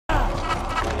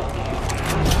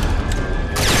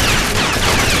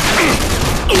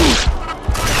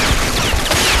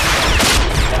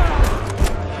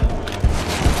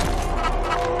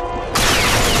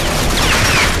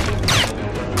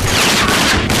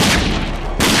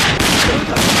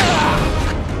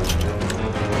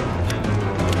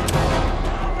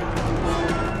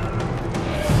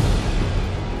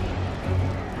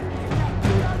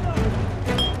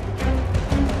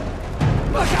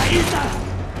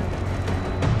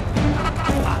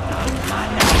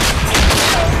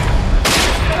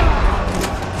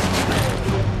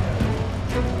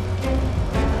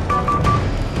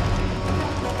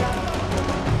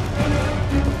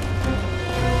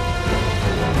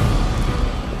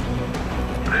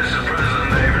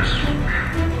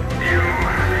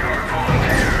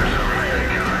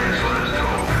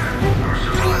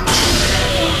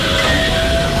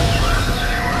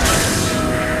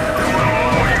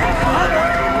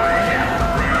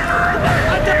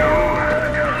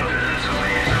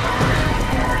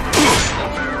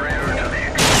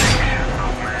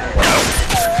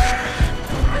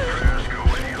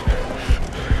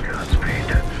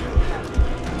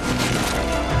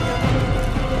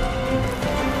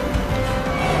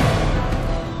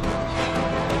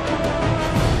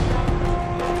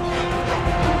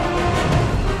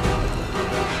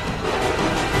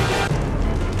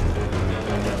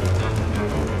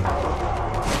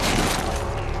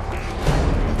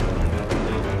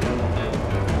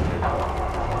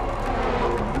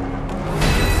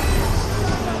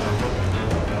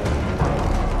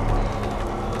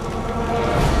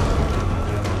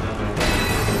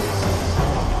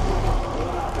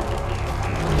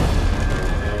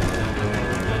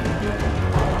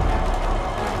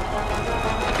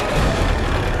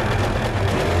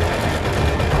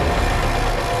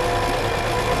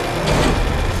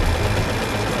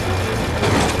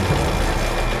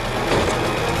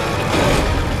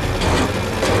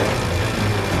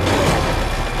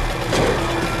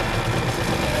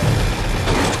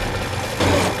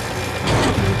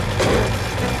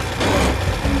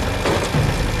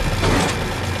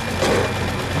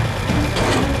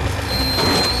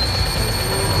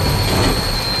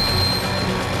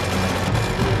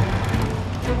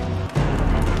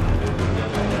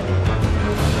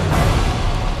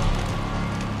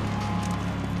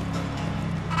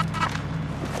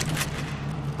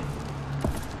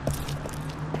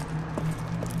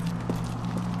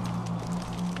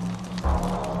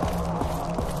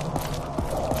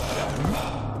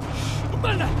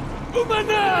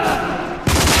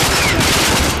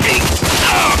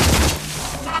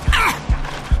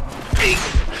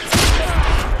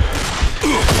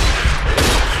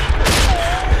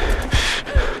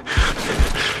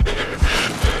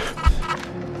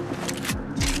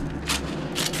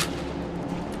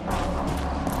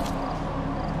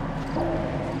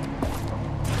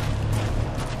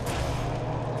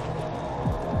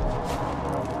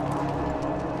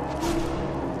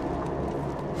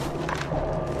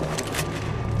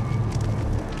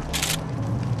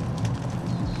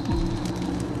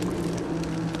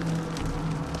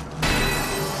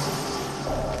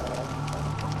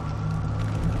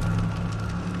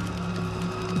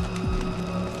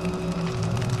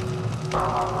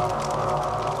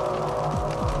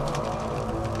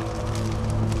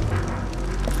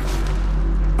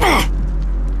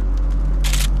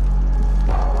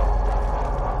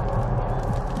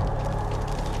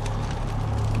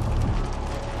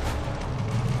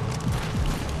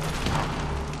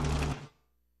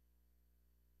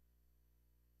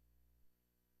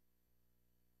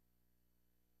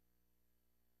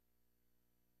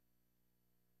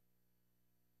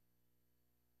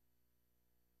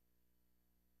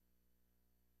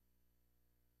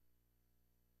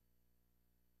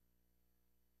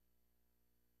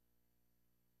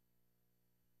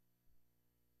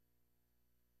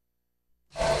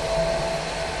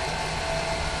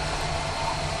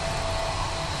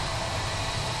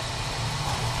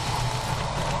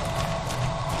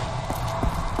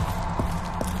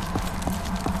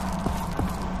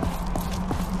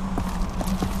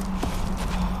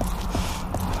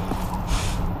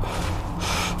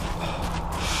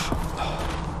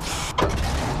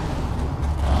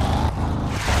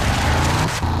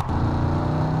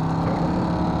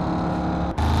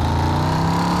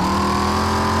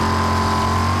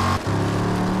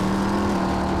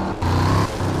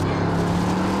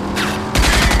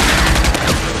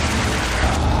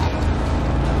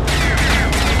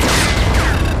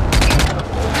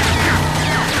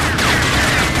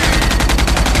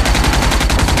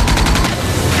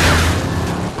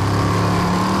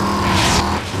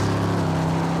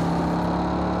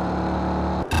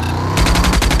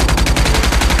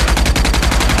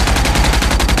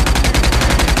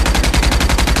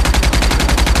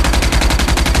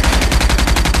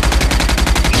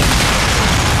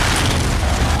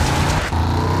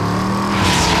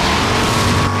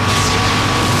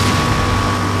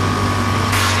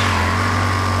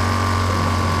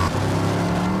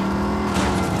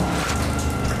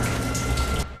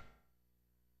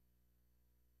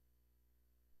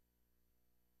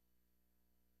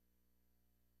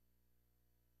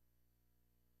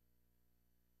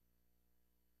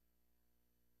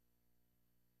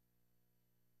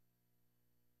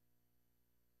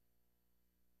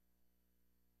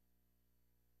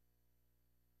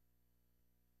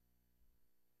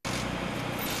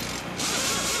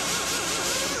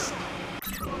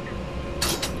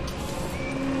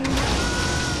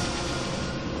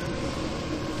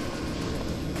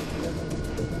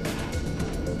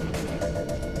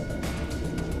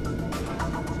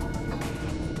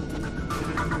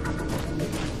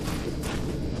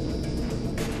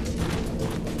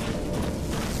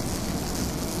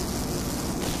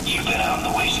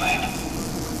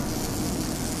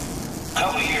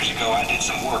ago, I did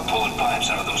some work pulling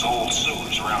pipes out of those old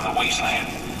sewers around the wasteland,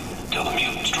 till the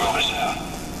mutants drove us out.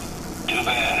 Too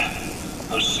bad.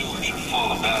 Those sewers are full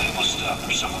of valuable stuff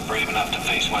for someone brave enough to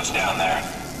face what's down there.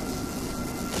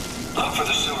 Look for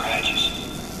the sewer hatches.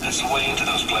 That's the way into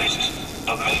those places.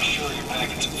 But make sure you're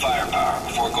packing some firepower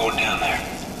before going down there.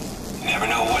 You never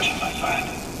know what you might find.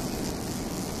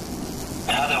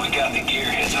 Now that we got the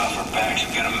gearheads off our backs,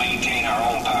 we gotta maintain our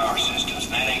own power systems,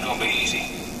 and that ain't gonna be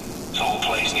easy. This whole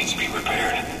place needs to be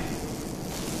repaired.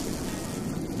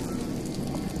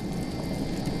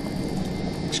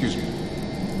 Excuse me.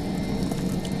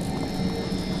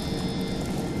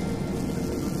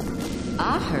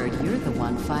 I heard you're the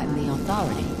one fighting the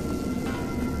Authority.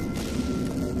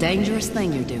 Dangerous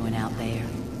thing you're doing out there.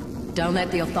 Don't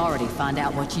let the Authority find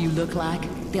out what you look like.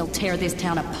 They'll tear this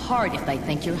town apart if they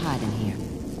think you're hiding here.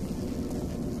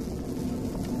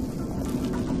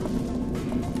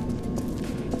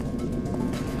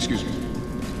 Excuse me.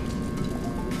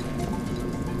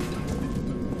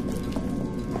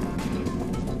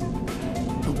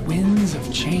 The winds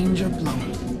of change are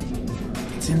blowing.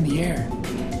 It's in the air.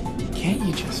 Can't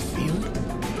you just feel it?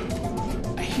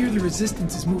 I hear the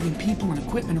Resistance is moving people and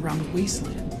equipment around the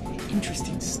wasteland.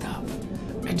 Interesting stuff.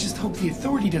 I just hope the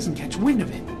Authority doesn't catch wind of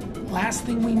it. Last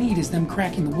thing we need is them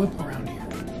cracking the whip around here.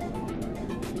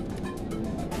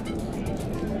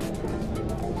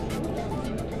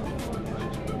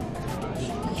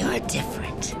 You're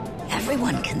different.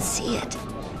 Everyone can see it.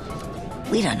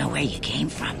 We don't know where you came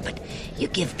from, but you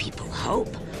give people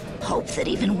hope. Hope that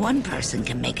even one person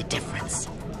can make a difference.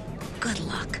 Good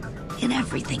luck in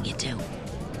everything you do.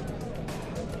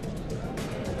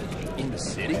 In the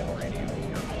city?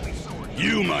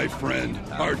 You, my friend,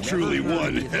 are truly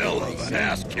one hell of an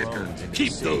ass kicker.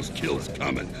 Keep those kills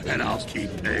coming, and I'll keep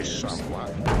paying.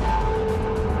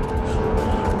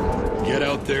 Get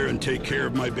out there and take care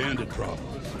of my bandit problem.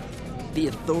 The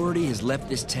Authority has left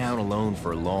this town alone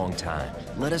for a long time.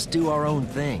 Let us do our own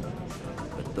thing.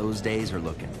 But those days are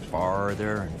looking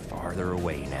farther and farther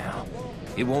away now.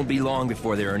 It won't be long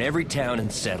before they're in every town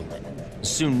and settlement.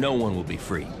 Soon no one will be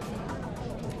free.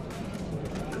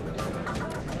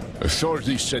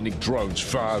 Authorities sending drones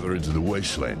farther into the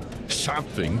wasteland.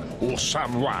 Something or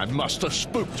someone must have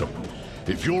spooked them.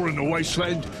 If you're in the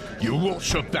wasteland, you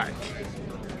watch your back.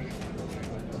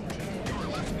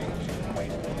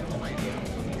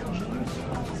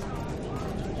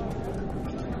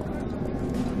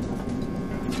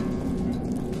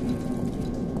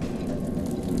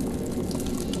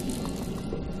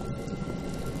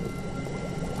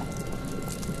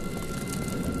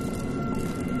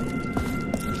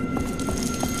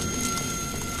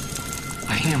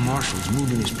 Marshall's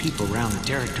moving his people around the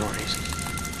territories.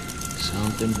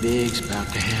 Something big's about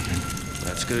to happen.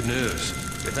 That's good news.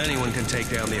 If anyone can take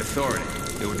down the Authority,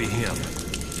 it would be him.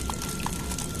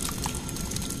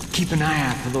 Keep an eye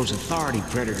out for those Authority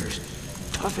predators.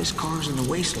 Toughest cars in the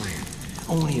wasteland.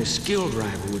 Only a skilled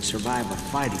driver would survive a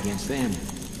fight against them.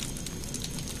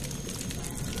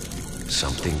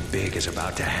 Something big is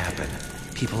about to happen.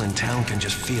 People in town can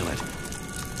just feel it.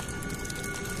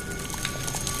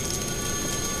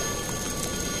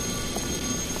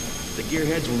 The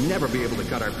gearheads will never be able to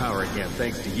cut our power again,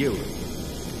 thanks to you.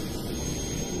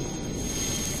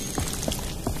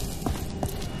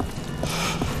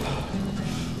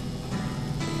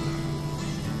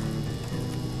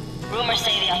 Rumors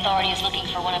say the Authority is looking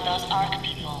for one of those ARC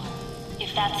people.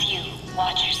 If that's you,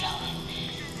 watch yourself.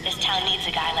 This town needs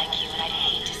a guy like you, and I'd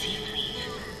hate to see you leave.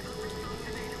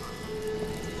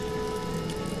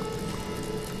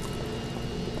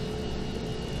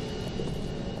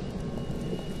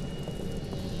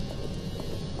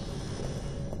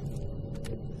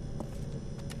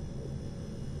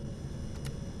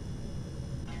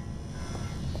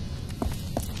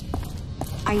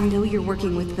 I know you're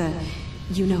working with the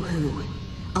you-know-who.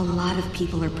 A lot of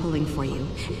people are pulling for you,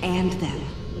 and them.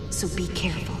 So be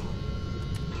careful.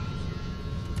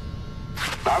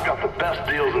 I've got the best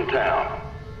deals in town.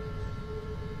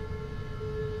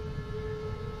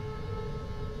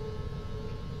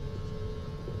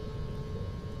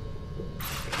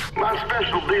 My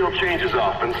special deal changes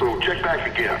often, so check back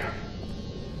again.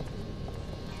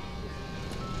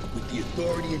 With the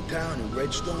Authority in town and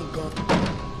Redstone gone...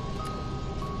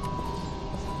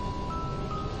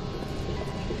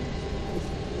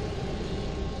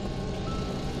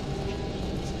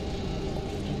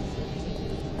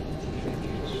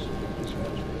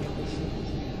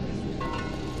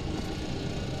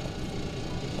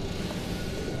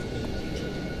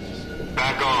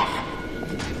 Back off.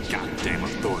 Goddamn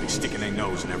Authority sticking their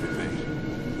nose in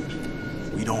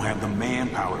everything. We don't have the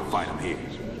manpower to fight them here.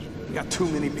 We got too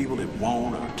many people that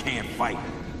won't or can't fight.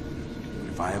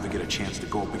 If I ever get a chance to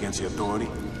go up against the Authority,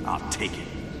 I'll take it.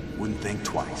 Wouldn't think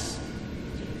twice.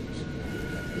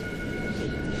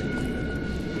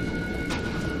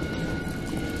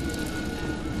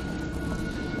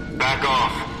 Back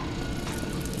off.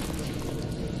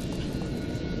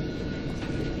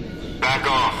 Back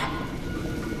off.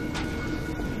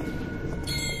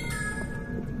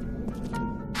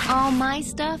 All my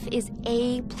stuff is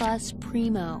A+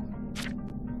 primo.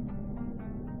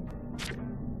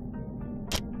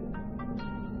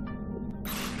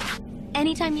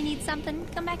 Anytime you need something,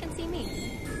 come back and see me.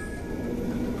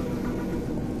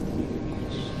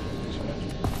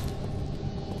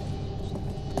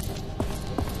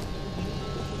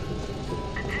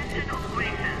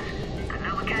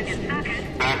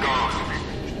 Back off.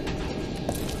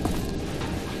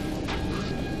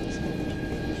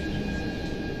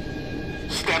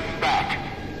 Step back.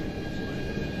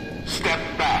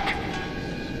 Step back.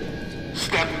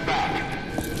 Step back.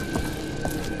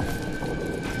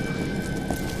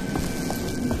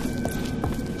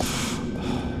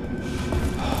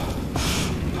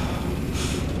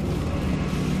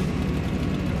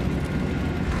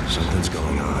 Something's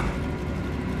going on.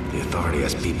 The Authority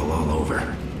has people all over.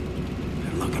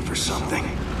 They're looking for something.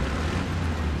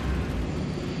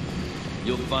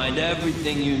 You'll find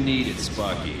everything you need at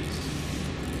Sparky's.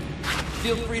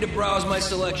 Feel free to browse my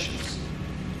selections.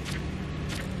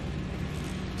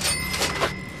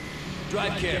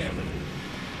 Drive carefully.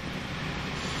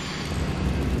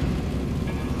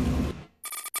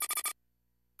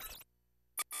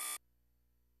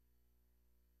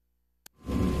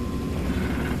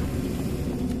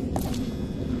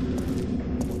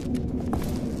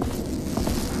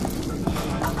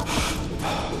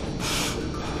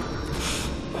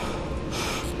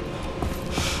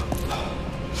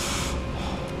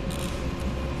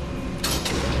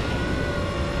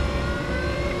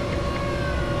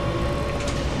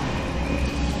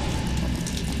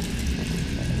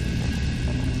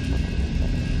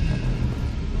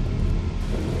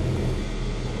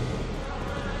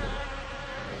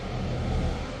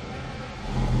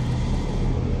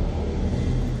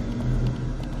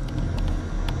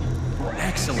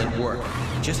 Excellent work.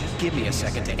 Just give me a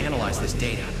second to analyze this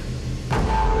data.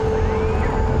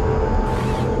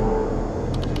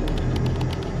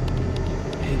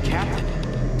 Hey,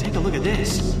 Captain, take a look at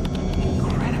this.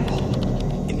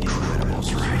 Incredible.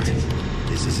 Incredible's right.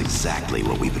 This is exactly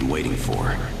what we've been waiting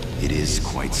for. It is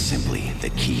quite simply the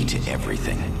key to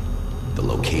everything. The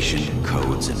location,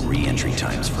 codes, and re-entry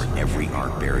times for every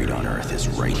Ark buried on Earth is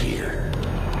right here.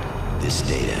 This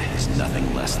data is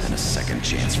nothing less than a second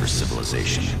chance for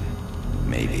civilization.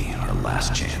 Maybe our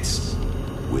last chance.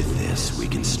 With this, we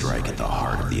can strike at the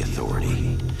heart of the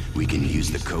Authority. We can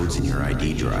use the codes in your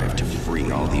ID drive to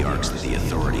free all the Arks that the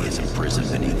Authority has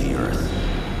imprisoned beneath the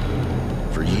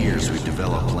Earth. For years, we've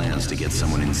developed plans to get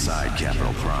someone inside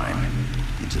Capital Prime,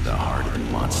 into the heart of the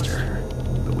monster.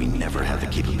 But we never had the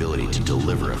capability to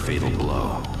deliver a fatal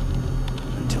blow.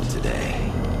 Until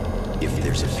today. If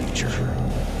there's a future,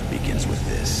 it begins with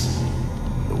this.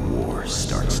 The war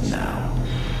starts now.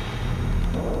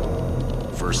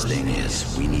 First thing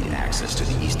is, we need access to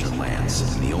the Eastern Lands,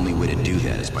 and the only way to do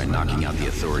that is by knocking out the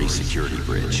Authority security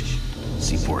bridge.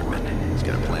 See Portman. He's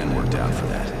got a plan worked out for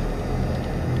that.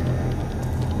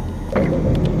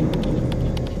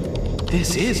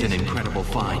 This is an incredible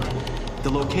find. The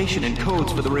location and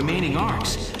codes for the remaining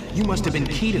Arks. You must have been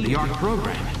key to the Ark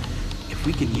program. If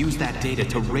we can use that data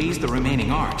to raise the remaining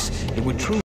Arks, it would truly